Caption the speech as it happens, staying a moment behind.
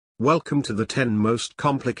Welcome to the 10 most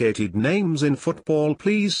complicated names in football.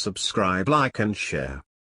 Please subscribe, like and share.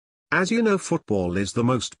 As you know, football is the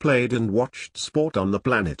most played and watched sport on the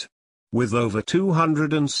planet. With over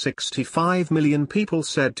 265 million people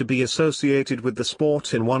said to be associated with the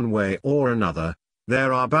sport in one way or another,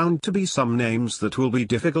 there are bound to be some names that will be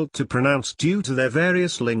difficult to pronounce due to their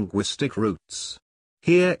various linguistic roots.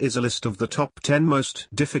 Here is a list of the top 10 most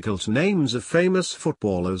difficult names of famous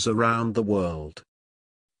footballers around the world.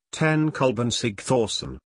 10. Kolbeinn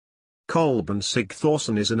Sigþórsson. Kolbeinn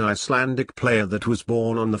Sigþórsson is an Icelandic player that was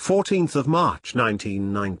born on the 14th of March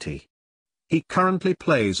 1990. He currently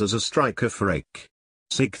plays as a striker for AEK.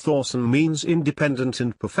 Sigþórsson means independent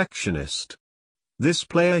and perfectionist. This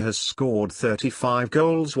player has scored 35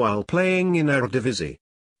 goals while playing in Eredivisie.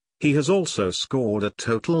 He has also scored a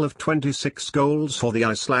total of 26 goals for the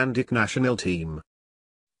Icelandic national team.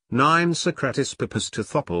 9. Sokratis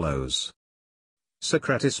Papastathopoulos.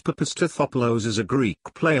 Sokratis Papastathopoulos is a Greek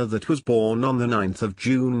player that was born on the 9th of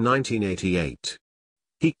June 1988.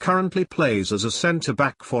 He currently plays as a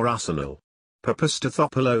centre-back for Arsenal.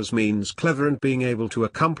 Papastathopoulos means clever and being able to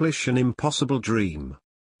accomplish an impossible dream.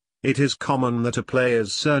 It is common that a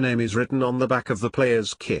player's surname is written on the back of the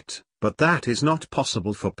player's kit, but that is not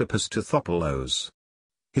possible for Papastathopoulos.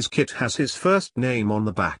 His kit has his first name on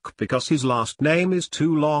the back because his last name is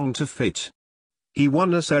too long to fit. He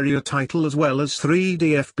won a Serie A title as well as 3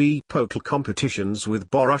 DFB Pokal competitions with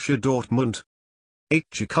Borussia Dortmund. 8.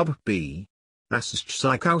 Jakub B.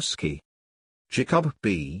 Szczęsny. Jakub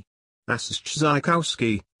B.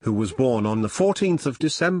 Szczęsny, who was born on the 14th of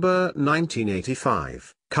December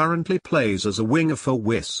 1985, currently plays as a winger for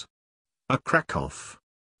Wisła Kraków.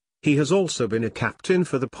 He has also been a captain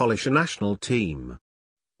for the Polish national team.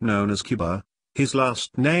 Known as Kuba, his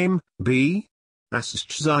last name, B.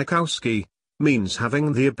 Szczęsny, means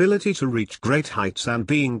having the ability to reach great heights and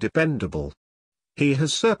being dependable. He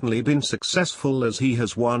has certainly been successful as he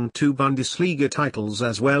has won 2 Bundesliga titles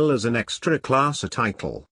as well as an Extra-Klasse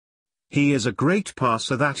title. He is a great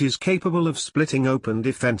passer that is capable of splitting open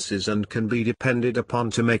defenses and can be depended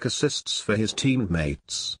upon to make assists for his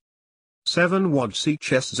teammates. 7. Wojciech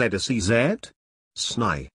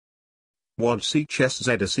Szczęsny.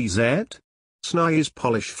 Wojciech Szczęsny is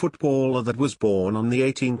Polish footballer that was born on the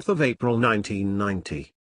 18th of April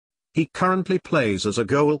 1990. He currently plays as a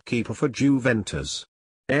goalkeeper for Juventus.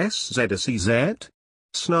 Szczęsny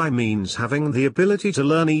means having the ability to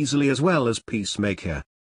learn easily as well as peacemaker.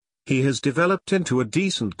 He has developed into a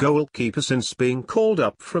decent goalkeeper since being called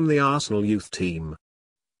up from the Arsenal youth team.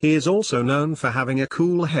 He is also known for having a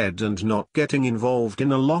cool head and not getting involved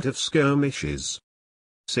in a lot of skirmishes.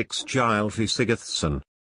 6. Gylfi Sigurðsson.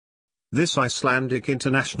 This Icelandic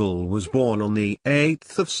international was born on the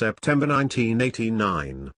 8th of September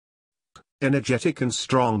 1989. Energetic and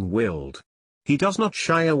strong-willed. He does not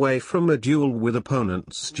shy away from a duel with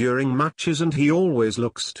opponents during matches and he always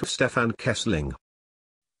looks to Stefan Kießling.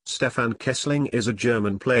 Stefan Kießling is a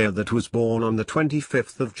German player that was born on the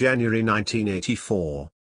 25th of January 1984.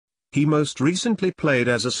 He most recently played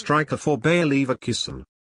as a striker for Bayer Leverkusen.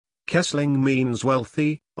 Kießling means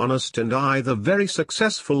wealthy, honest and either very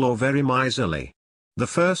successful or very miserly. The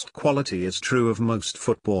first quality is true of most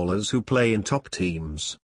footballers who play in top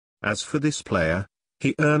teams. As for this player,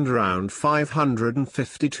 he earned around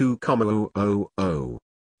 552,000.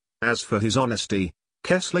 As for his honesty,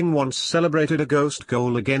 Kießling once celebrated a ghost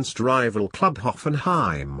goal against rival club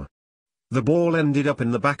Hoffenheim. The ball ended up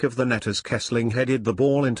in the back of the net as Kießling headed the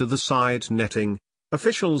ball into the side netting.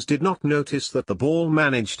 Officials did not notice that the ball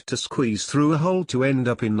managed to squeeze through a hole to end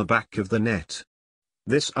up in the back of the net.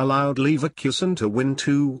 This allowed Leverkusen to win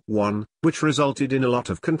 2-1, which resulted in a lot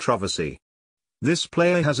of controversy. This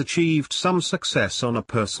player has achieved some success on a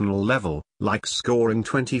personal level, like scoring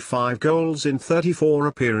 25 goals in 34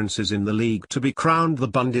 appearances in the league to be crowned the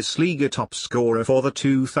Bundesliga top scorer for the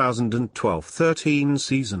 2012-13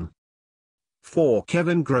 season. 4.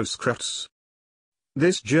 Kevin Großkreutz.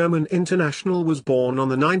 This German international was born on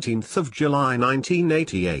the 19th of July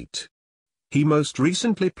 1988. He most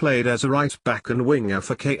recently played as a right-back and winger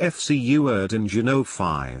for KFC Uerdingen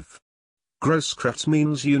 05. Großkreutz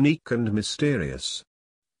means unique and mysterious.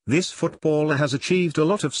 This footballer has achieved a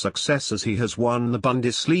lot of success as he has won the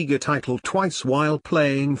Bundesliga title twice while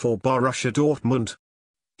playing for Borussia Dortmund.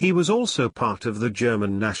 He was also part of the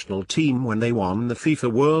German national team when they won the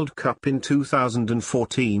FIFA World Cup in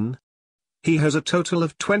 2014. He has a total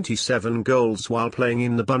of 27 goals while playing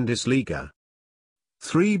in the Bundesliga.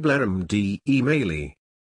 3. Blerem de Emeli.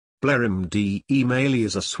 Blerem de Emeli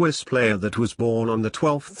is a Swiss player that was born on the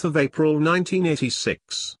 12th of April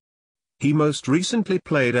 1986. He most recently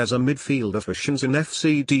played as a midfielder for Szczęsny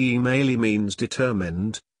FC. Mainly means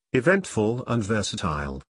determined, eventful and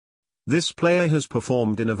versatile. This player has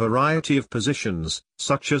performed in a variety of positions,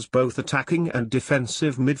 such as both attacking and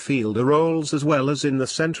defensive midfielder roles as well as in the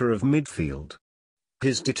centre of midfield.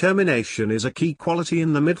 His determination is a key quality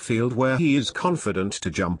in the midfield, where he is confident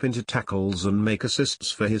to jump into tackles and make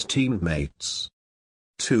assists for his teammates.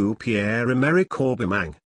 2. Pierre-Emerick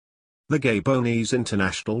Aubameyang. The Gabonese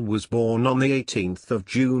international was born on the 18th of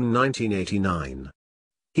June 1989.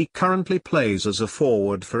 He currently plays as a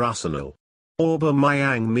forward for Arsenal.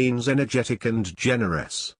 Aubameyang means energetic and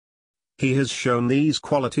generous. He has shown these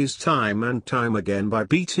qualities time and time again by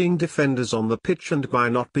beating defenders on the pitch and by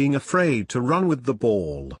not being afraid to run with the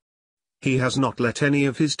ball. He has not let any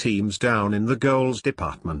of his teams down in the goals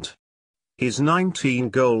department. His 19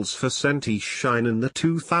 goals for Szczęsny in the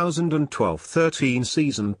 2012-13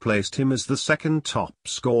 season placed him as the second top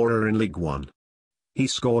scorer in League One. He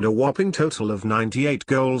scored a whopping total of 98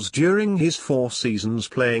 goals during his 4 seasons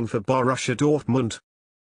playing for Borussia Dortmund.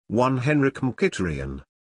 1. Henrikh Mkhitaryan.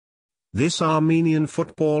 This Armenian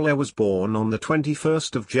footballer was born on the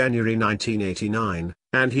 21st of January 1989,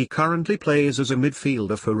 and he currently plays as a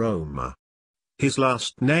midfielder for Roma. His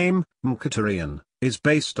last name, Mkhitaryan, is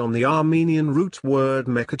based on the Armenian root word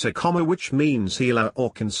Mkhitar, which means healer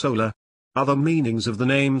or consoler. Other meanings of the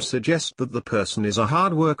name suggest that the person is a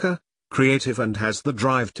hard worker, creative and has the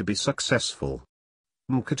drive to be successful.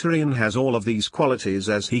 Mkhitaryan has all of these qualities,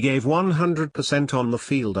 as he gave 100% on the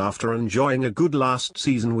field after enjoying a good last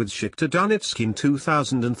season with Shakhtar Donetsk in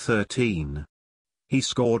 2013. He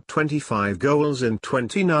scored 25 goals in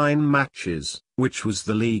 29 matches, which was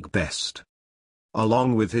the league best.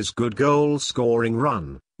 Along with his good goal-scoring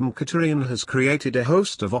run, Mkhitaryan has created a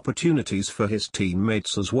host of opportunities for his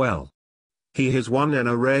teammates as well. He has won an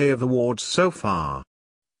array of awards so far.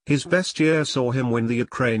 His best year saw him win the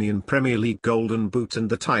Ukrainian Premier League Golden Boot and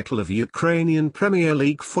the title of Ukrainian Premier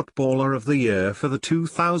League Footballer of the Year for the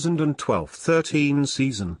 2012-13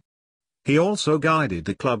 season. He also guided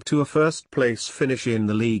the club to a first-place finish in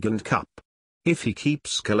the league and cup. If he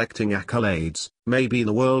keeps collecting accolades, maybe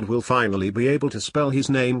the world will finally be able to spell his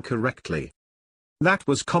name correctly. That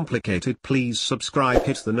was complicated. Please subscribe,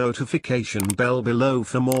 hit the notification bell below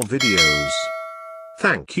for more videos.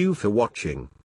 Thank you for watching.